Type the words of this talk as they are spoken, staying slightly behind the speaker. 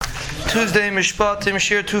Tuesday, Mishpatim,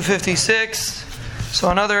 Shir 256. So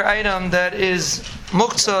another item that is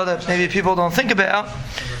muktzah that maybe people don't think about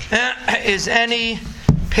is any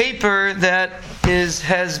paper that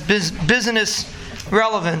has business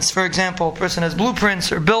relevance. For example, a person has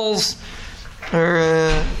blueprints or bills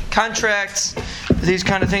or contracts, these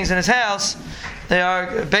kind of things in his house. They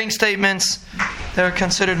are bank statements. They're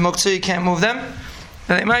considered muktzah. You can't move them.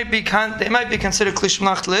 They might be considered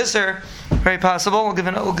klishmach l'isser. Very possible.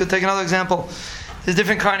 We'll take another example. There's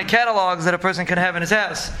different kind of catalogs that a person can have in his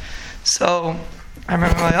house. So I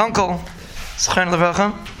remember my uncle, Chaim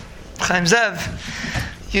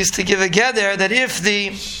Zev, used to give a gather that if the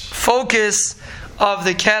focus of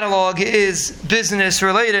the catalog is business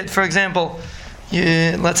related, for example,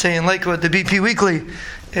 let's say in Lakewood, the BP Weekly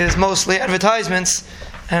is mostly advertisements,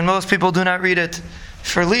 and most people do not read it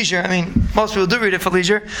for leisure. I mean, most people do read it for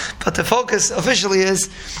leisure, but the focus officially is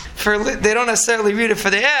they don't necessarily read it for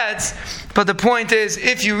the ads, but the point is,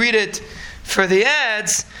 if you read it for the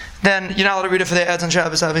ads, then you're not allowed to read it for the ads on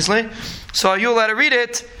Shabbos, obviously. So are you allowed to read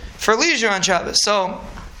it for leisure on Shabbos? So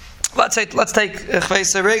let's take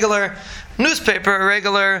a regular newspaper, a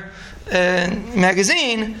regular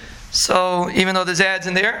magazine. So even though there's ads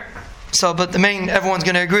in there, but everyone's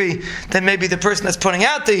going to agree that maybe the person that's putting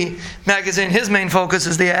out the magazine, his main focus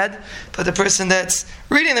is the ad, but the person that's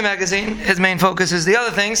reading the magazine, his main focus is the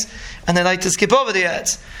other things, and they like to skip over the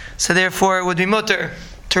ads. So therefore it would be mutter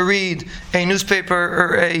to read a newspaper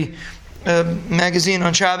or a magazine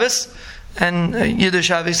on Shabbos, and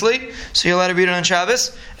Yiddish obviously, so you're allowed to read it on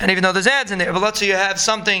Shabbos, and even though there's ads in there, but let's say you have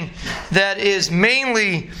something that is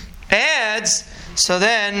mainly ads, so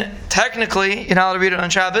then technically you're not allowed to read it on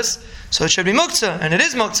Shabbos, so it should be muktzah, and it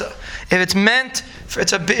is muktzah.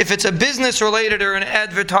 If it's a business related or an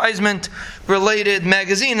advertisement related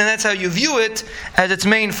magazine, and that's how you view it, as its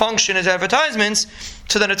main function is advertisements,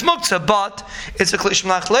 so then it's muktzah, but it's a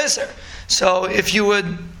klishmach l'eser. So if you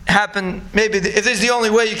would happen, maybe if this is the only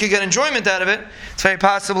way you could get enjoyment out of it, it's very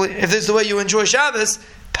possibly, if this is the way you enjoy Shabbos,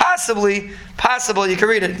 possibly you can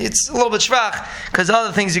read it. It's a little bit shvach because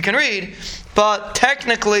other things you can read, but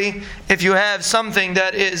technically, if you have something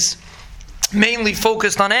that is mainly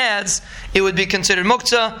focused on ads, it would be considered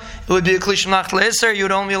muktzah. It would be a klishmach l'eser. You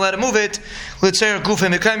would only allow to move it if it's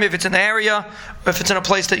in the area, or if it's in a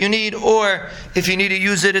place that you need, or if you need to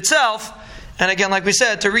use it itself. And again, like we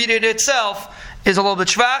said, to read it itself is a little bit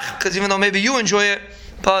shvach, because even though maybe you enjoy it,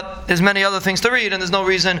 but there's many other things to read, and there's no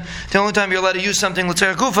reason. The only time you're allowed to use something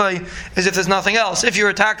l'tzerach gufay is if there's nothing else. If you're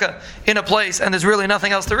a taka in a place and there's really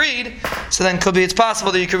nothing else to read, so then it's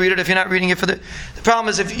possible that you could read it if you're not reading it for the problem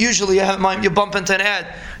is if usually you bump into an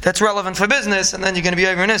ad that's relevant for business, and then you're going to be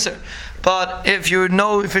over an isser. But if you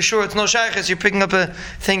know for sure it's no shaykhs, you're picking up a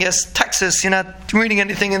thing as Texas, you're not reading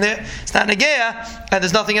anything in there, it's not negeah, and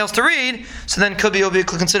there's nothing else to read, so then you'll be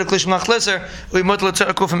considered klishmach l'eser,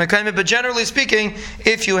 but generally speaking,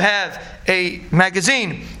 if you have a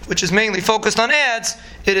magazine which is mainly focused on ads,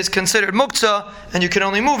 it is considered muktzah, and you can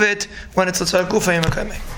only move it when it's l'tzarek gufay.